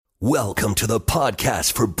Welcome to the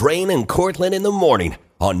podcast for Brain and Cortland in the morning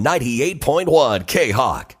on 98.1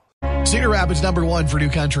 K-Hawk. Cedar Rapids #1 for New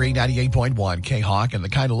Country, 98.1 K-Hawk, and the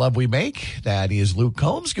kind of love we make. That is Luke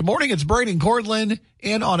Combs. Good morning. It's Brain and Cortland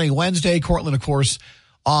in on a Wednesday. Cortland, of course,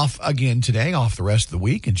 off again today, off the rest of the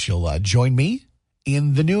week, and she'll join me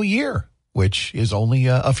in the new year, which is only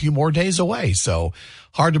a few more days away. So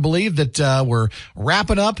hard to believe that we're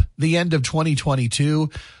wrapping up the end of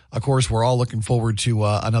 2022. Of course, we're all looking forward to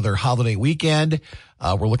another holiday weekend.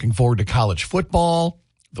 We're looking forward to college football,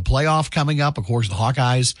 the playoff coming up. Of course, the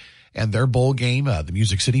Hawkeyes and their bowl game, the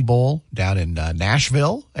Music City Bowl down in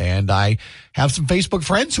Nashville. And I have some Facebook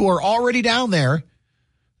friends who are already down there.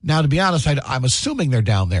 Now, to be honest, I'm assuming they're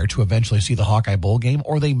down there to eventually see the Hawkeye Bowl game,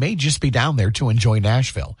 or they may just be down there to enjoy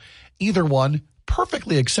Nashville. Either one,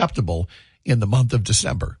 perfectly acceptable in the month of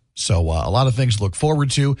December. So a lot of things to look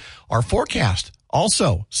forward to. Our forecast,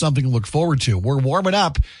 also something to look forward to. We're warming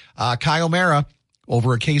up. Kyle Mara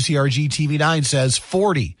over at KCRG TV9 says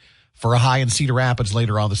 40 for a high in Cedar Rapids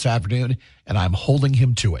later on this afternoon, and I'm holding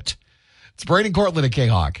him to it. It's Brain and Cortland at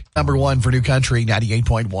K-Hawk. #1 for New Country,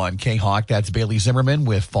 98.1 K-Hawk. That's Bailey Zimmerman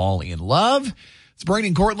with Fall in Love. It's Brain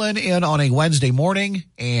and Cortland in on a Wednesday morning,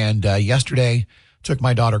 and yesterday took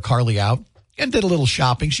my daughter Carly out and did a little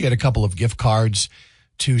shopping. She had a couple of gift cards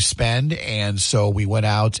to spend, and so we went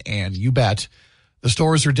out, and you bet the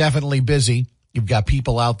stores are definitely busy. You've got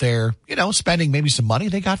people out there, spending maybe some money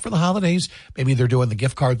they got for the holidays. Maybe they're doing the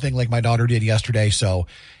gift card thing like my daughter did yesterday. So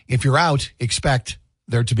if you're out, expect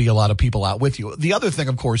there to be a lot of people out with you. The other thing,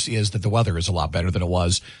 of course, is that the weather is a lot better than it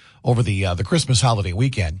was over the Christmas holiday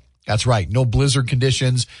weekend. That's right. No blizzard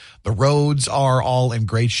conditions. The roads are all in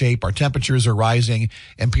great shape. Our temperatures are rising,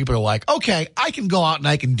 and people are like, okay, I can go out and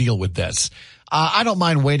I can deal with this. I don't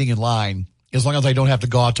mind waiting in line as long as I don't have to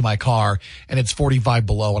go out to my car and it's 45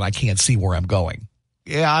 below and I can't see where I'm going.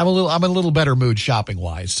 Yeah, I'm in a little better mood shopping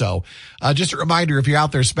wise. So, just a reminder, if you're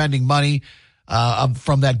out there spending money,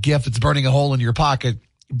 from that gift that's burning a hole in your pocket,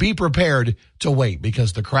 be prepared to wait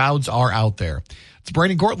because the crowds are out there. It's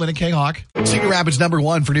Brain and Cortland at K-Hawk. Cedar Rapids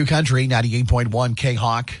 #1 for New Country, 98.1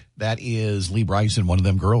 K-Hawk. That is Lee Bryson, one of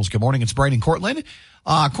them girls. Good morning. It's Brain and Cortland.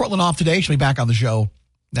 Cortland off today. She'll be back on the show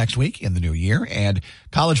next week in the new year. And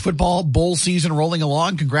college football bowl season rolling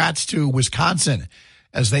along. Congrats to Wisconsin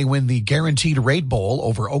as they win the Guaranteed Rate Bowl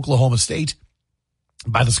over Oklahoma State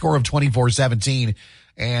by the score of 24-17.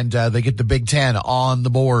 And they get the Big Ten on the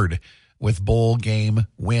board with bowl game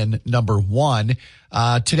win #1.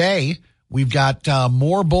 Today, we've got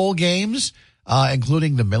more bowl games,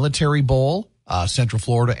 including the Military Bowl, Central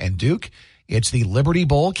Florida and Duke. It's the Liberty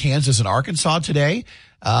Bowl, Kansas and Arkansas today.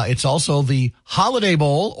 It's also the Holiday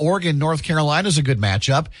Bowl. Oregon, North Carolina is a good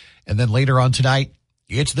matchup. And then later on tonight,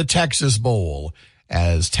 it's the Texas Bowl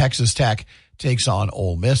as Texas Tech takes on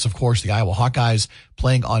Ole Miss. Of course, the Iowa Hawkeyes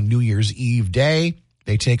playing on New Year's Eve day.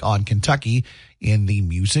 They take on Kentucky in the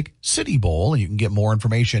Music City Bowl. And you can get more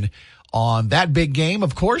information on that big game,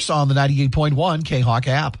 of course, on the 98.1 K-Hawk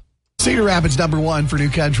app. Cedar Rapids #1 for New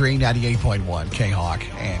Country, 98.1 K-Hawk.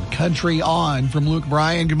 And Country On from Luke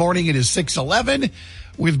Bryan. Good morning. It is 6:11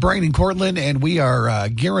 with Brain and Cortland, and we are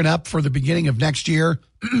gearing up for the beginning of next year.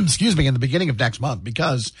 Excuse me, in the beginning of next month,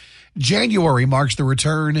 because January marks the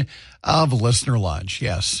return of Listener Lunch.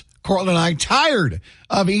 Yes, Cortland and I tired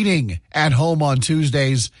of eating at home on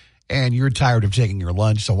Tuesdays, and you're tired of taking your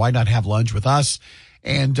lunch, so why not have lunch with us?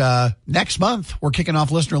 And next month, we're kicking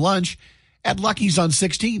off Listener Lunch at Lucky's on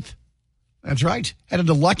 16th. That's right. Headed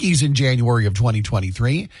to Lucky's in January of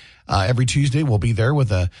 2023. Every Tuesday, we'll be there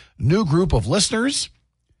with a new group of listeners.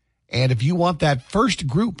 And if you want that first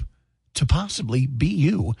group to possibly be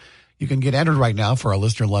you, you can get entered right now for our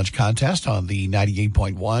Listener Lunch contest on the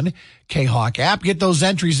 98.1 K-Hawk app. Get those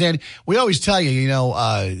entries in. We always tell you,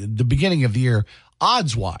 the beginning of the year,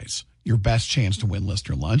 odds-wise, your best chance to win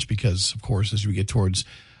Listener Lunch because, of course, as we get towards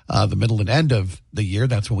the middle and end of the year,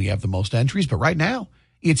 that's when we have the most entries. But right now,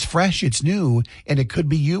 it's fresh, it's new, and it could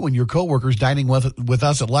be you and your coworkers dining with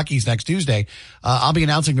us at Lucky's next Tuesday. I'll be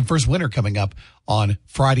announcing the first winner coming up on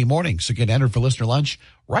Friday morning. So get entered for Listener Lunch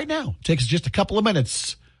right now. It takes just a couple of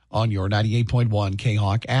minutes on your 98.1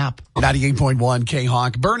 K-Hawk app. 98.1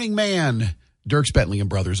 K-Hawk. Burning Man. Dierks Bentley and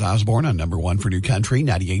Brothers Osborne on #1 for New Country,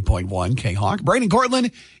 98.1 K-Hawk. Brain and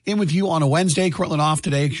Cortland in with you on a Wednesday. Cortland off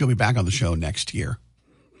today. She'll be back on the show next year.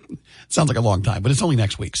 Sounds like a long time, but it's only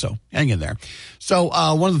next week, so hang in there. So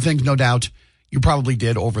one of the things, no doubt, you probably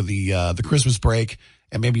did over the Christmas break,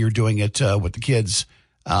 and maybe you're doing it with the kids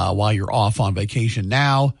while you're off on vacation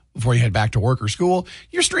now, before you head back to work or school,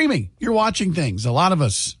 you're streaming. You're watching things. A lot of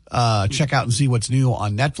us check out and see what's new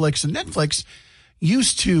on Netflix. And Netflix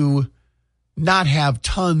used to not have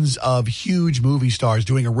tons of huge movie stars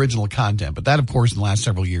doing original content. But that, of course, in the last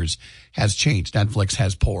several years has changed. Netflix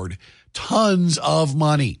has poured tons of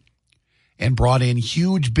money and brought in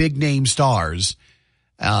huge big name stars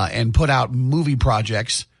and put out movie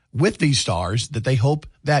projects with these stars that they hope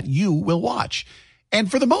that you will watch.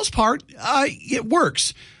 And for the most part, it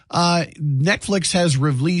works. Netflix has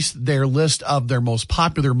released their list of their most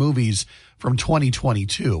popular movies from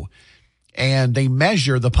 2022. And they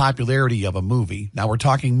measure the popularity of a movie. Now, we're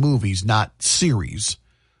talking movies, not series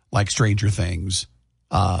like Stranger Things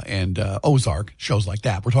and Ozark, shows like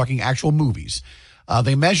that. We're talking actual movies.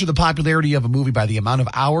 They measure the popularity of a movie by the amount of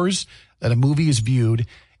hours that a movie is viewed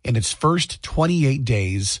in its first 28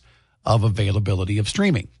 days of availability of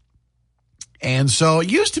streaming. And so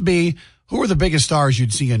it used to be, who are the biggest stars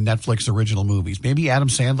you'd see in Netflix original movies? Maybe Adam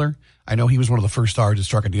Sandler. I know he was one of the first stars that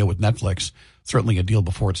struck a deal with Netflix. Certainly a deal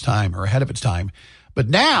before its time or ahead of its time. But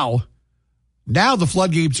now the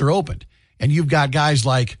floodgates are opened. And you've got guys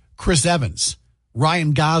like Chris Evans,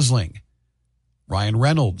 Ryan Gosling, Ryan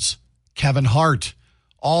Reynolds, Kevin Hart,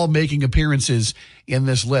 all making appearances in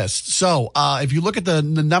this list. So if you look at the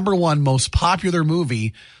number one most popular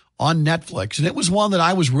movie on Netflix, and it was one that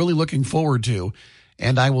I was really looking forward to,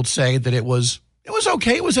 and I will say that it was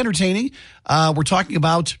okay. It was entertaining. We're talking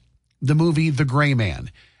about the movie The Gray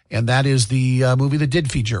Man, and that is the movie that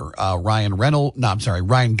did feature Ryan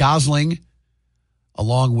Gosling,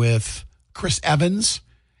 along with Chris Evans,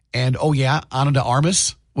 and Ana de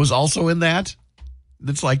Armas was also in that.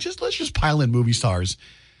 It's like, let's just pile in movie stars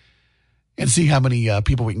and see how many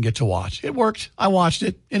people we can get to watch. It worked. I watched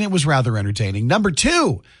it, and it was rather entertaining. Number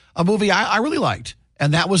two, a movie I really liked,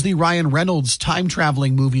 and that was the Ryan Reynolds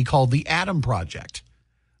time-traveling movie called The Adam Project,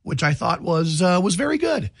 which I thought was very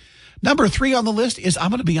good. Number three on the list is, I'm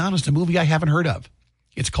going to be honest, a movie I haven't heard of.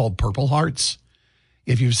 It's called Purple Hearts.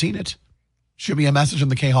 If you've seen it, shoot me a message on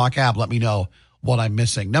the K-Hawk app. Let me know what I'm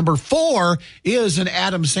missing. Number four is an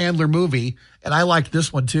Adam Sandler movie, and I liked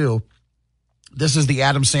this one too. This is the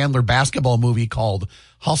Adam Sandler basketball movie called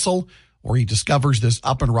Hustle, where he discovers this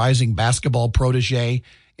up-and-rising basketball protege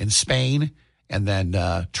in Spain and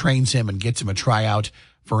then trains him and gets him a tryout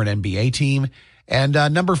for an NBA team. And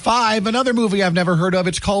number five, another movie I've never heard of.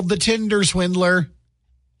 It's called The Tinder Swindler.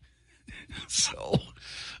 So I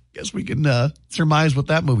guess we can surmise what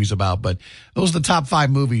that movie's about. But those are the top five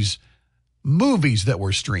movies that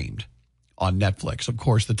were streamed on Netflix. Of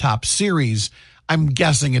course, the top series, I'm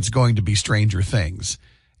guessing it's going to be Stranger Things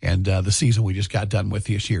and the season we just got done with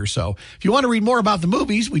this year. So if you want to read more about the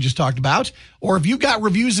movies we just talked about, or if you've got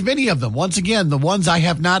reviews of any of them, once again, the ones I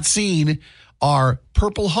have not seen are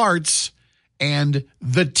Purple Hearts and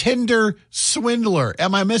The Tinder Swindler.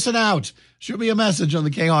 Am I missing out? Shoot me a message on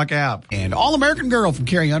the K-Hawk app. And All-American Girl from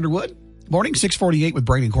Carrie Underwood. Morning, 6:48 with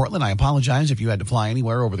Brady and Cortland. I apologize if you had to fly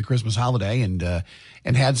anywhere over the Christmas holiday and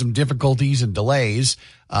had some difficulties and delays.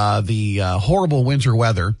 The horrible winter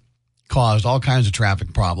weather caused all kinds of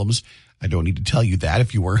traffic problems. I don't need to tell you that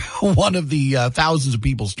if you were one of the thousands of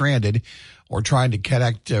people stranded or trying to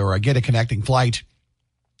connect or get a connecting flight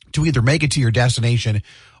to either make it to your destination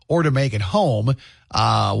or to make it home.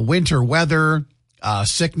 Winter weather,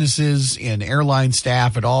 sicknesses in airline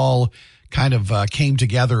staff, it all kind of came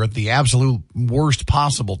together at the absolute worst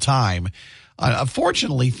possible time.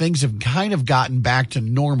 Unfortunately, things have kind of gotten back to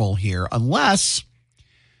normal here, unless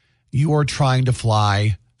you are trying to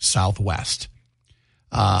fly Southwest.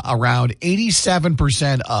 Around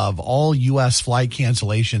 87% of all U.S. flight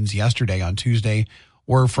cancellations yesterday on Tuesday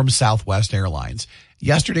were from Southwest Airlines.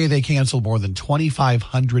 Yesterday, they canceled more than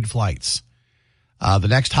 2,500 flights. The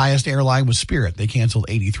next highest airline was Spirit. They canceled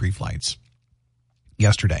 83 flights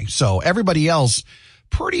yesterday. So everybody else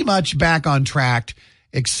pretty much back on track,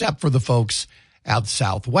 except for the folks at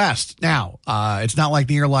Southwest. Now, it's not like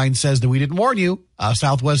the airline says that we didn't warn you.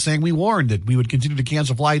 Southwest saying we warned that we would continue to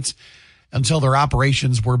cancel flights until their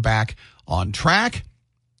operations were back on track.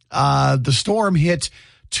 The storm hit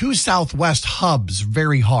two Southwest hubs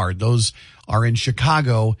very hard. Those are in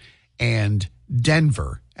Chicago and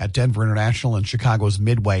Denver, at Denver International and Chicago's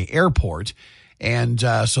Midway Airport. And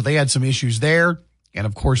so they had some issues there. And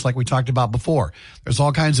of course, like we talked about before, there's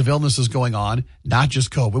all kinds of illnesses going on, not just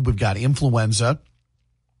COVID. We've got influenza.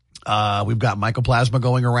 We've got mycoplasma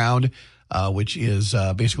going around, which is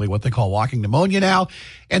basically what they call walking pneumonia now.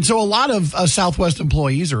 And so a lot of Southwest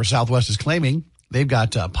employees, or Southwest is claiming, they've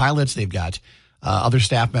got pilots, they've got other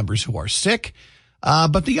staff members who are sick.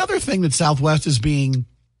 But the other thing that Southwest is being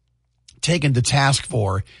taken to task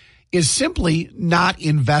for is simply not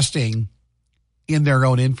investing in their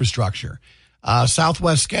own infrastructure.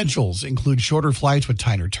 Southwest schedules include shorter flights with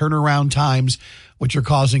tighter turnaround times, which are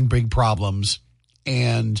causing big problems.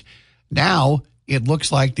 And now it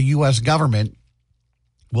looks like the U.S. government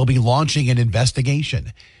will be launching an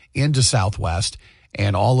investigation into Southwest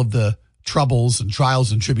and all of the troubles and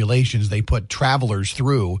trials and tribulations they put travelers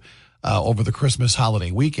through over the Christmas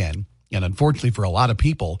holiday weekend. And unfortunately for a lot of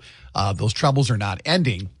people, those troubles are not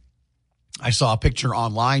ending. I saw a picture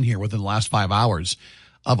online here within the last 5 hours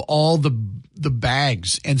of all the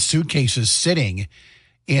bags and suitcases sitting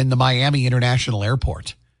in the Miami International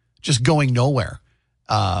Airport, just going nowhere,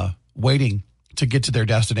 waiting to get to their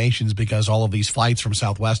destinations because all of these flights from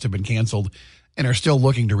Southwest have been canceled and are still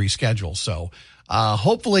looking to reschedule. So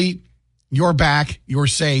hopefully you're back, you're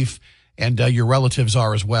safe, and your relatives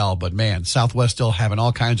are as well. But, man, Southwest still having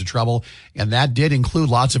all kinds of trouble, and that did include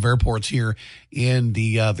lots of airports here in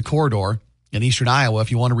the corridor in eastern Iowa.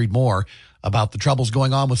 If you want to read more about the troubles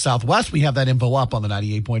going on with Southwest, we have that info up on the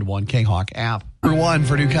 98.1 K-Hawk app. Number one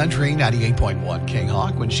for New Country, 98.1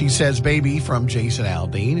 K-Hawk. When She Says Baby from Jason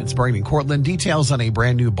Aldean. It's Brain in Cortland. Details on a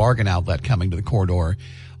brand new bargain outlet coming to the corridor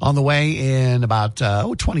on the way in about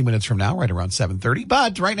 20 minutes from now, right around 7:30.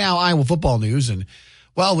 But right now, Iowa football news. And,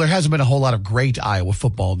 well, there hasn't been a whole lot of great Iowa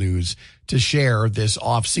football news to share this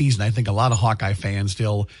offseason. I think a lot of Hawkeye fans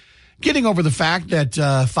still getting over the fact that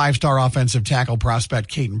five-star offensive tackle prospect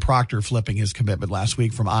Caden Proctor flipping his commitment last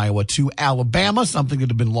week from Iowa to Alabama, something that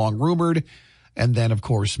had been long rumored and then, of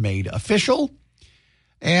course, made official.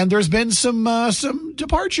 And there's been some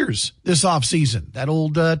departures this offseason. That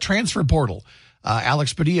old transfer portal.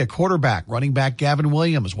 Alex Padilla, quarterback, running back Gavin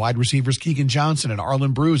Williams, wide receivers Keegan Johnson and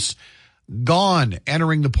Arlen Bruce gone,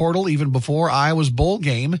 entering the portal even before Iowa's bowl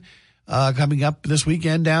game coming up this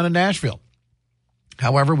weekend down in Nashville.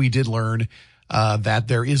 However, we did learn that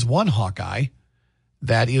there is one Hawkeye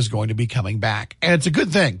that is going to be coming back. And it's a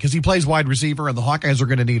good thing because he plays wide receiver and the Hawkeyes are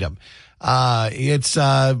going to need him. It's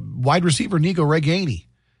wide receiver Nico Reganey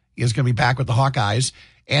is going to be back with the Hawkeyes,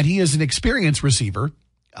 and he is an experienced receiver.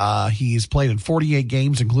 He's played in 48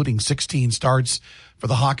 games, including 16 starts for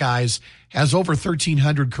the Hawkeyes, has over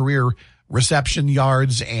 1,300 career reception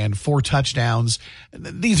yards and 4 touchdowns.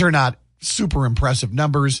 These are not super impressive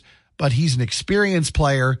numbers, but he's an experienced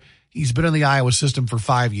player. He's been in the Iowa system for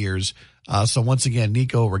 5 years. So once again,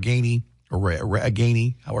 Nico Reganey, or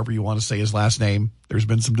Reganey, however you want to say his last name, there's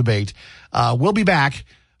been some debate, will be back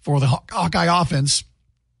for the Hawkeye offense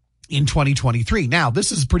in 2023. Now,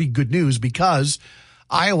 this is pretty good news because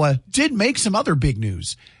Iowa did make some other big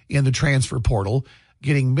news in the transfer portal,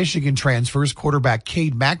 getting Michigan transfers quarterback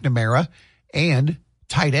Cade McNamara and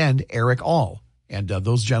tight end Eric All. And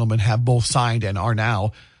those gentlemen have both signed and are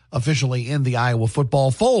now officially in the Iowa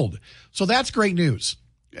football fold. So that's great news.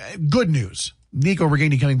 Good news. Nico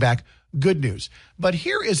Reganey coming back. Good news. But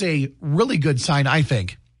here is a really good sign, I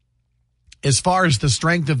think, as far as the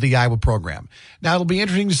strength of the Iowa program. Now, it'll be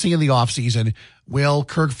interesting to see in the offseason, will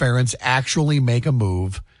Kirk Ferentz actually make a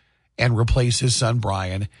move and replace his son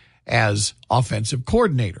Brian as offensive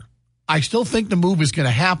coordinator? I still think the move is going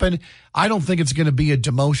to happen. I don't think it's going to be a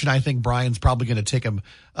demotion. I think Brian's probably going to take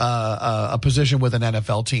a position with an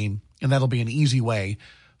NFL team, and that'll be an easy way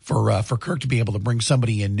for Kirk to be able to bring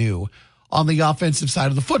somebody in new on the offensive side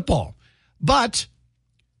of the football. But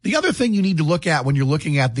the other thing you need to look at when you're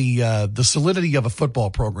looking at the solidity of a football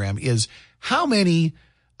program is how many,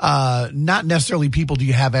 not necessarily people do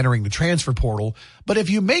you have entering the transfer portal, but if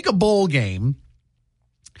you make a bowl game,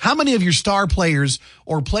 how many of your star players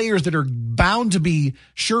or players that are bound to be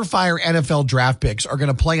surefire NFL draft picks are going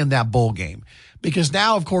to play in that bowl game? Because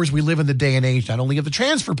now, of course, we live in the day and age not only of the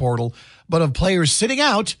transfer portal, but of players sitting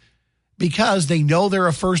out because they know they're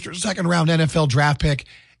a first or second round NFL draft pick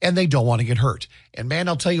and they don't want to get hurt. And man,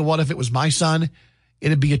 I'll tell you what, if it was my son,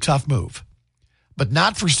 it'd be a tough move. But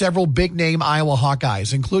not for several big name Iowa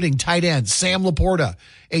Hawkeyes, including tight end Sam Laporta,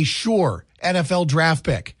 a sure NFL draft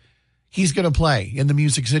pick. He's going to play in the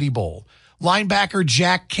Music City Bowl. Linebacker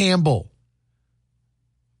Jack Campbell.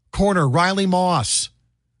 Corner Riley Moss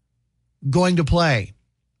going to play,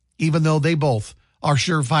 even though they both are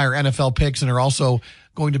surefire NFL picks and are also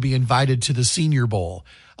going to be invited to the Senior Bowl.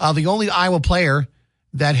 The only Iowa player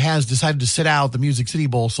that has decided to sit out the Music City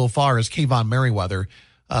Bowl so far is Kayvon Merriweather,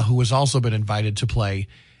 who has also been invited to play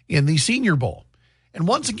in the Senior Bowl. And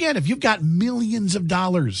once again, if you've got millions of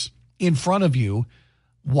dollars in front of you,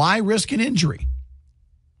 why risk an injury?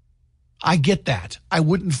 I get that. I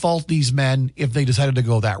wouldn't fault these men if they decided to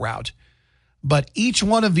go that route. But each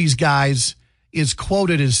one of these guys is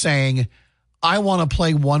quoted as saying, I want to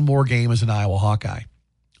play one more game as an Iowa Hawkeye.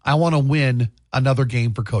 I want to win another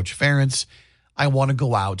game for Coach Ferentz. I want to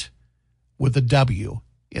go out with a W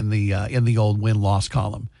in the old win-loss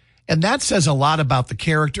column. And that says a lot about the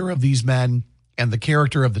character of these men and the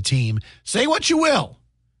character of the team. Say what you will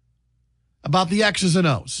about the X's and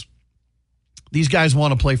O's. These guys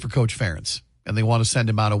want to play for Coach Ferentz, and they want to send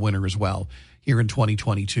him out a winner as well here in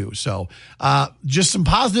 2022. So just some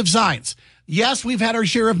positive signs. Yes, we've had our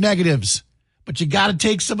share of negatives, but you got to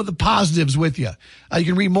take some of the positives with you. You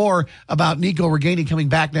can read more about Nico Reganey coming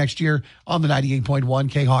back next year on the 98.1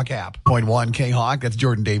 K-Hawk app. 0.1 K-Hawk, that's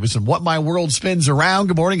Jordan Davis. And What My World Spins Around.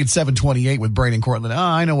 Good morning, it's 7:28 with Brain and Cortland.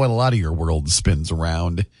 I know what a lot of your world spins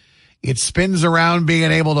around. It spins around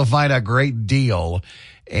being able to find a great deal.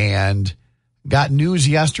 And got news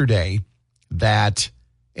yesterday that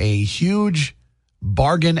a huge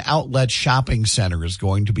bargain outlet shopping center is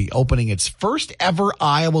going to be opening its first ever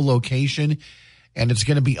Iowa location, and it's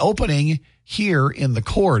going to be opening here in the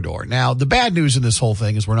corridor. Now, the bad news in this whole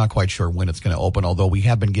thing is we're not quite sure when it's going to open, although we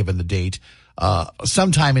have been given the date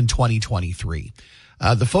sometime in 2023.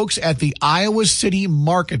 The folks at the Iowa City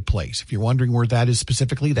Marketplace, if you're wondering where that is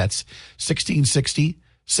specifically, that's 1660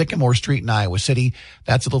 Sycamore Street in Iowa City.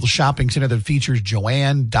 That's a little shopping center that features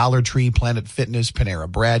Joann, Dollar Tree, Planet Fitness, Panera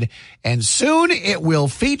Bread, and soon it will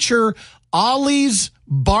feature Ollie's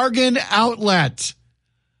Bargain Outlet.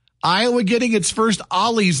 Iowa getting its first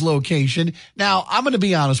Ollie's location. Now, I'm going to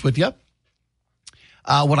be honest with you.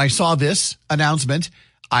 When I saw this announcement,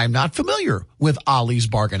 I'm not familiar with Ollie's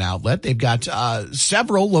Bargain Outlet. They've got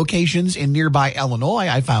several locations in nearby Illinois,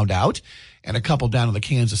 I found out, and a couple down in the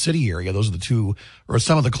Kansas City area. Those are the two, or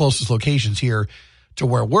some of the closest locations here to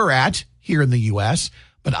where we're at here in the U.S.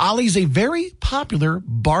 But Ollie's a very popular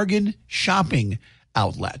bargain shopping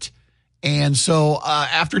outlet. And so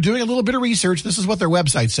after doing a little bit of research, this is what their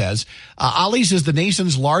website says. Ollie's is the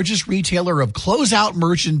nation's largest retailer of closeout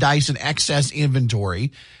merchandise and excess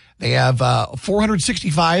inventory. They have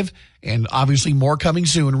 465 and obviously more coming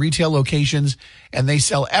soon retail locations, and they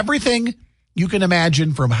sell everything you can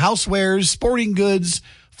imagine, from housewares, sporting goods,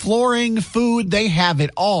 flooring, food. They have it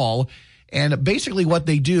all. And basically what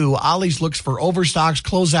they do, Ollie's looks for overstocks,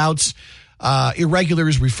 closeouts,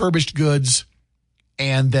 irregulars, refurbished goods,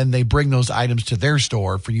 and then they bring those items to their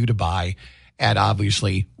store for you to buy at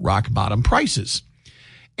obviously rock bottom prices.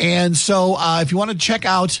 And so if you want to check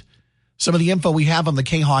out some of the info we have on the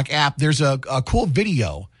K-Hawk app, there's a cool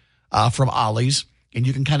video from Ollie's, and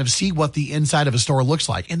you can kind of see what the inside of a store looks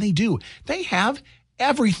like. And they do. They have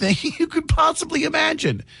everything you could possibly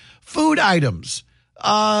imagine. Food items,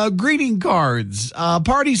 greeting cards,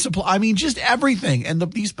 party supply. I mean, just everything. And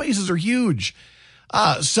these places are huge.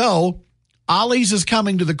 So Ollie's is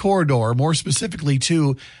coming to the corridor, more specifically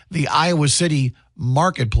to the Iowa City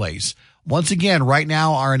Marketplace. Once again, right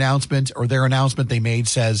now, their announcement they made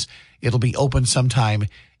says it'll be open sometime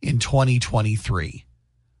in 2023.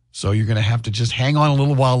 So you're going to have to just hang on a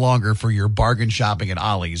little while longer for your bargain shopping at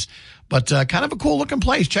Ollie's. But kind of a cool looking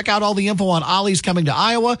place. Check out all the info on Ollie's coming to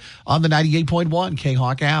Iowa on the 98.1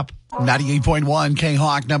 K-Hawk app. 98.1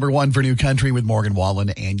 K-Hawk, number one for New Country with Morgan Wallen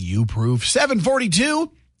and U-Proof.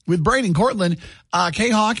 742 with Brain and Cortland.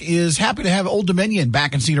 K-Hawk is happy to have Old Dominion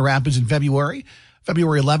back in Cedar Rapids in February.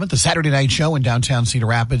 February 11th, the Saturday night show in downtown Cedar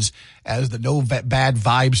Rapids as the No Bad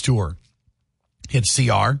Vibes Tour hits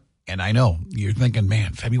CR. And I know you're thinking,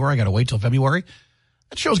 man, February, I got to wait till February.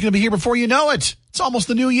 That show's going to be here before you know it. It's almost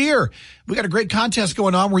the new year. We got a great contest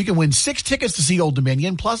going on where you can win 6 tickets to see Old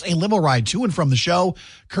Dominion, plus a limo ride to and from the show,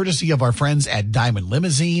 courtesy of our friends at Diamond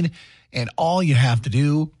Limousine. And all you have to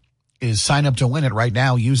do is sign up to win it right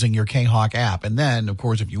now using your K-Hawk app. And then, of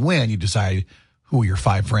course, if you win, you decide who are your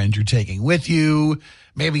 5 friends you're taking with you.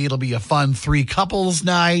 Maybe it'll be a fun 3 couples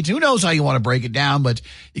night. Who knows how you want to break it down, but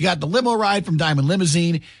you got the limo ride from Diamond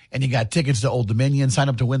Limousine and you got tickets to Old Dominion. Sign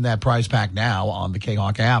up to win that prize pack now on the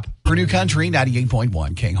K-Hawk app. For New Country,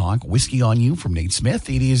 98.1 K-Hawk, Whiskey on You from Nate Smith.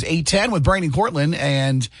 It is 8:10 with Brain and Cortland,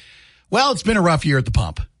 and, well, it's been a rough year at the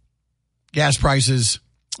pump. Gas prices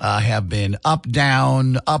have been up,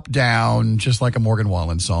 down, just like a Morgan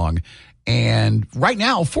Wallen song. And right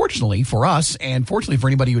now, fortunately for us, and fortunately for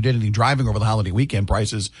anybody who did any driving over the holiday weekend,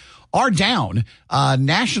 prices are down.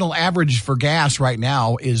 National average for gas right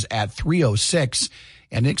now is at $3.06,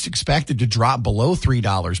 and it's expected to drop below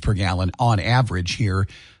 $3 per gallon on average here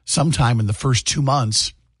sometime in the first 2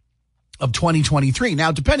 months of 2023.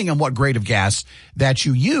 Now, depending on what grade of gas that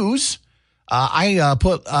you use, I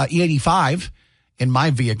put E85 in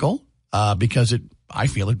my vehicle because I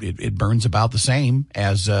feel it burns about the same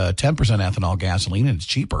as 10% ethanol gasoline, and it's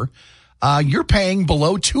cheaper. You're paying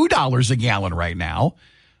below $2 a gallon right now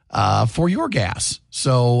for your gas.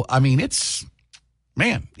 So, I mean, it's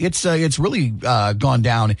Man, it's really gone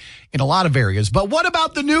down in a lot of areas. But what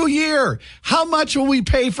about the new year? How much will we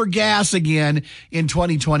pay for gas again in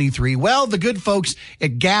 2023? Well, the good folks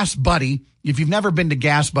at Gas Buddy, if you've never been to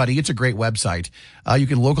Gas Buddy, it's a great website. You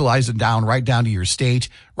can localize it down right down to your state,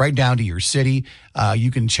 right down to your city.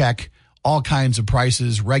 You can check all kinds of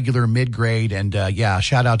prices, regular, mid-grade, and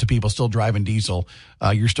shout out to people still driving diesel.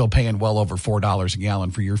 You're still paying well over $4 a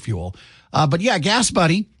gallon for your fuel. But Gas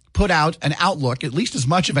Buddy put out an outlook, at least as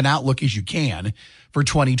much of an outlook as you can for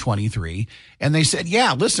 2023. And they said,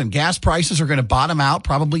 listen, gas prices are going to bottom out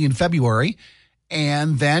probably in February.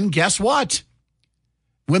 And then guess what?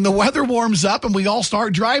 When the weather warms up and we all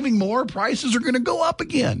start driving more, prices are going to go up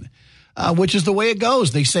again, which is the way it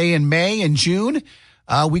goes. They say in May and June,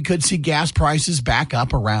 we could see gas prices back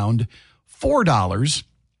up around $4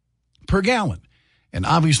 per gallon. And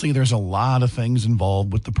obviously, there's a lot of things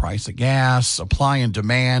involved with the price of gas, supply and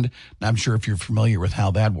demand. And I'm sure if you're familiar with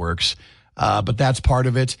how that works, but that's part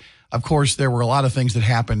of it. Of course, there were a lot of things that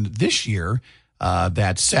happened this year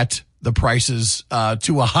that set the prices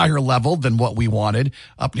to a higher level than what we wanted,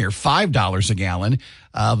 up near $5 a gallon.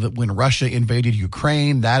 When Russia invaded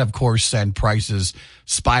Ukraine, that, of course, sent prices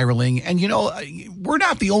spiraling. And, we're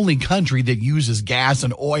not the only country that uses gas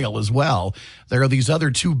and oil as well. There are these other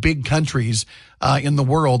two big countries in the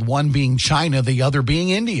world, one being China, the other being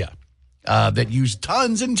India, that use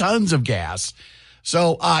tons and tons of gas.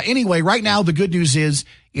 So anyway, right now, the good news is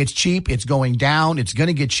it's cheap. It's going down. It's going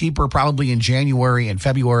to get cheaper probably in January and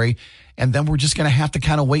February. And then we're just going to have to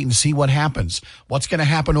kind of wait and see what happens. What's going to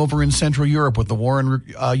happen over in Central Europe with the war in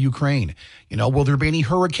Ukraine? Will there be any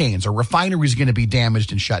hurricanes? Are refineries going to be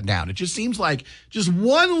damaged and shut down? It just seems like just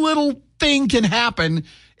one little thing can happen.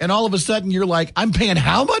 And all of a sudden you're like, I'm paying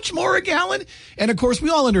how much more a gallon? And of course, we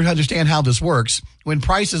all understand how this works. When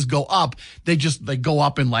prices go up, they go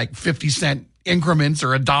up in like 50-cent increments or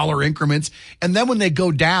 $1 increments. And then when they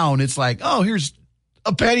go down, it's like, oh, here's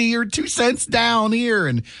a penny or 2 cents down here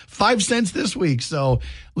and 5 cents this week. So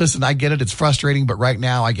listen, I get it. It's frustrating, but right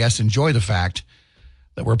now, I guess enjoy the fact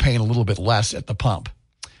that we're paying a little bit less at the pump.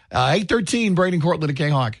 813, Braden Cortland at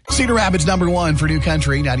K-Hawk. Cedar Rapids #1 for New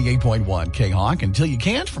Country, 98.1 K-Hawk. Until You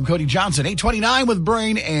Can't from Cody Johnson, 829 with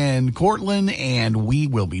Brain and Cortland. And we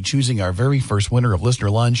will be choosing our very first winner of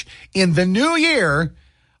Listener Lunch in the new year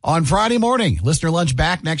on Friday morning. Listener Lunch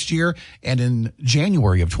back next year. And in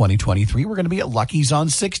January of 2023, we're going to be at Lucky's on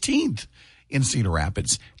 16th in Cedar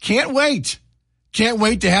Rapids. Can't wait. Can't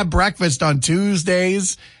wait to have breakfast on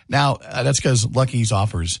Tuesdays. Now, that's because Lucky's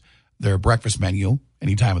offers their breakfast menu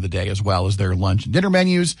any time of the day as well as their lunch and dinner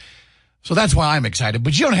menus. So that's why I'm excited.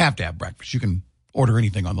 But you don't have to have breakfast. You can order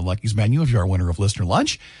anything on the Lucky's menu if you're a winner of Listener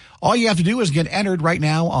Lunch. All you have to do is get entered right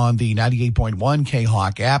now on the 98.1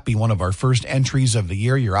 K-Hawk app. Be one of our first entries of the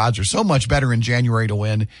year. Your odds are so much better in January to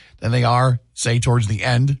win than they are, say, towards the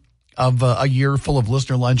end of a year full of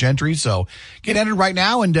Listener Lunch entries. So get entered right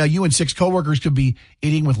now, and you and 6 coworkers could be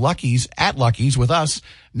eating with Lucky's at Lucky's with us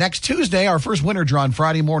next Tuesday. Our first winner drawn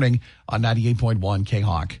Friday morning on 98.1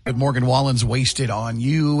 K-Hawk. Morgan Wallen's Wasted on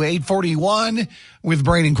You, 841 with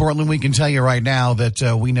Brain and Cortland. We can tell you right now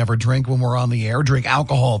that we never drink when we're on the air. Drink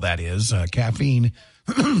alcohol, that is, caffeine,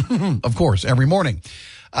 of course, every morning.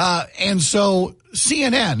 And so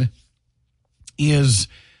CNN is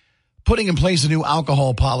putting in place a new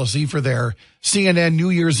alcohol policy for their CNN New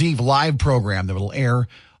Year's Eve live program that will air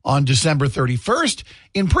on December 31st.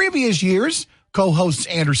 In previous years, co-hosts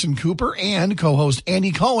Anderson Cooper and co-host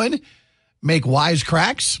Andy Cohen make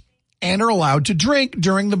wisecracks and are allowed to drink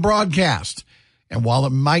during the broadcast. And while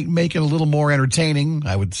it might make it a little more entertaining,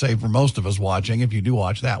 I would say for most of us watching, if you do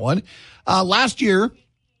watch that one, last year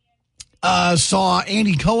saw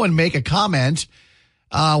Andy Cohen make a comment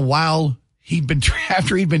while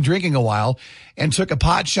after he'd been drinking a while, and took a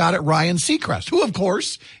pot shot at Ryan Seacrest, who, of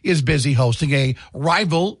course, is busy hosting a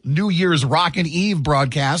rival New Year's Rockin' Eve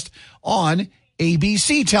broadcast on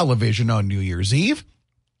ABC television on New Year's Eve.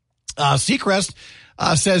 Seacrest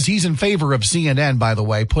says he's in favor of CNN, by the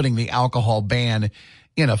way, putting the alcohol ban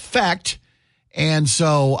in effect. And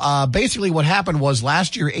so basically what happened was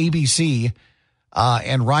last year ABC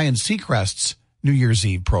and Ryan Seacrest's New Year's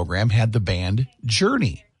Eve program had the band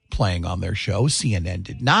Journey playing on their show. CNN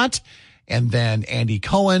did not. And then Andy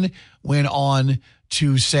Cohen went on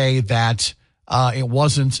to say that it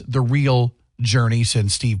wasn't the real Journey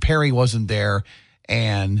since Steve Perry wasn't there.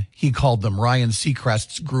 And he called them Ryan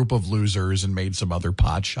Seacrest's group of losers and made some other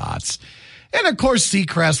pot shots. And of course,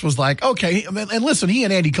 Seacrest was like, okay. And listen, he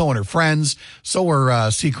and Andy Cohen are friends. So are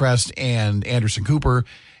Seacrest and Anderson Cooper.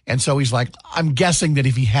 And so he's like, I'm guessing that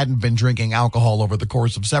if he hadn't been drinking alcohol over the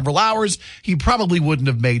course of several hours, he probably wouldn't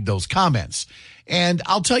have made those comments. And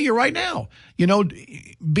I'll tell you right now,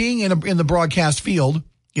 being in the broadcast field,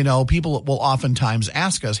 people will oftentimes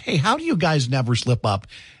ask us, hey, how do you guys never slip up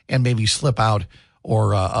and maybe slip out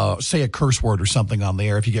or say a curse word or something on the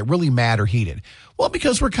air if you get really mad or heated? Well,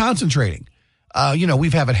 because we're concentrating.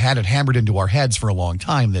 We've had it hammered into our heads for a long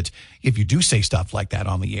time that if you do say stuff like that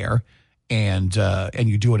on the air and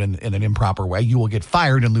you do it in an improper way, you will get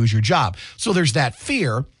fired and lose your job. So there's that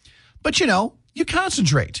fear, but you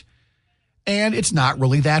concentrate. And it's not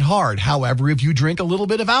really that hard. However, if you drink a little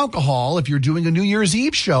bit of alcohol, if you're doing a New Year's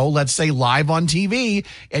Eve show, let's say live on TV,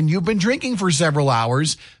 and you've been drinking for several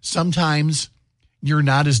hours, sometimes you're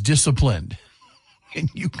not as disciplined and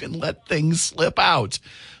you can let things slip out.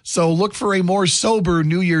 So look for a more sober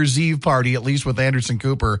New Year's Eve party, at least with Anderson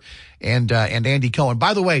Cooper and Andy Cohen.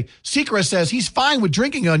 By the way, Seacrest says he's fine with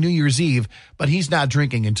drinking on New Year's Eve, but he's not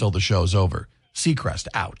drinking until the show's over. Seacrest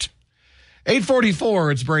out.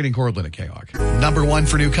 8:44, it's Brady and Cortland at K-Hawk. Number one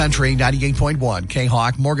for New Country, 98.1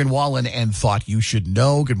 K-Hawk. Morgan Wallen and Thought You Should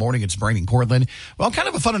Know. Good morning, it's Brady and Cortland. Well, kind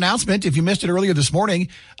of a fun announcement. If you missed it earlier this morning,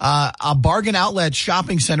 a bargain outlet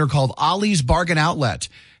shopping center called Ollie's Bargain Outlet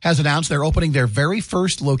has announced they're opening their very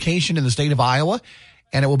first location in the state of Iowa,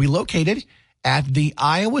 and it will be located at the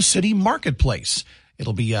Iowa City Marketplace.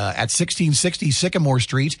 It'll be at 1660 Sycamore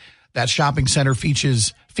Street. That shopping center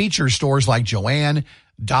features stores like Joann,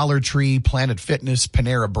 Dollar Tree, Planet Fitness,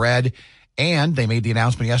 Panera Bread, and they made the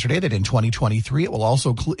announcement yesterday that in 2023 it will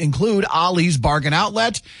also include Ollie's Bargain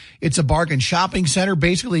Outlet. It's a bargain shopping center.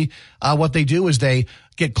 Basically, what they do is they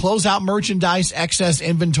get closeout merchandise, excess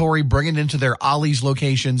inventory, bring it into their Ollie's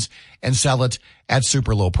locations, and sell it at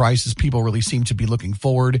super low prices. People really seem to be looking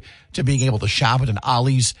forward to being able to shop at an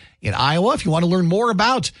Ollie's in Iowa. If you want to learn more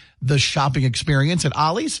about the shopping experience at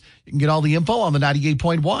Ollie's, you can get all the info on the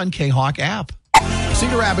 98.1 K-Hawk app.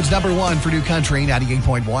 Cedar Rapids number one for New Country,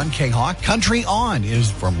 98.1 K-Hawk. Country On is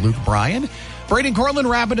from Luke Bryan. Brady and Cortland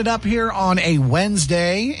wrapping it up here on a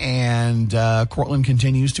Wednesday, and Cortland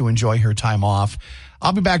continues to enjoy her time off.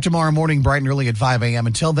 I'll be back tomorrow morning bright and early at 5 a.m.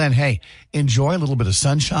 Until then, hey, enjoy a little bit of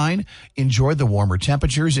sunshine. Enjoy the warmer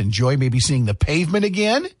temperatures. Enjoy maybe seeing the pavement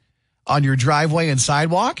again on your driveway and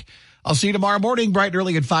sidewalk. I'll see you tomorrow morning bright and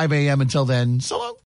early at 5 a.m. Until then, so long.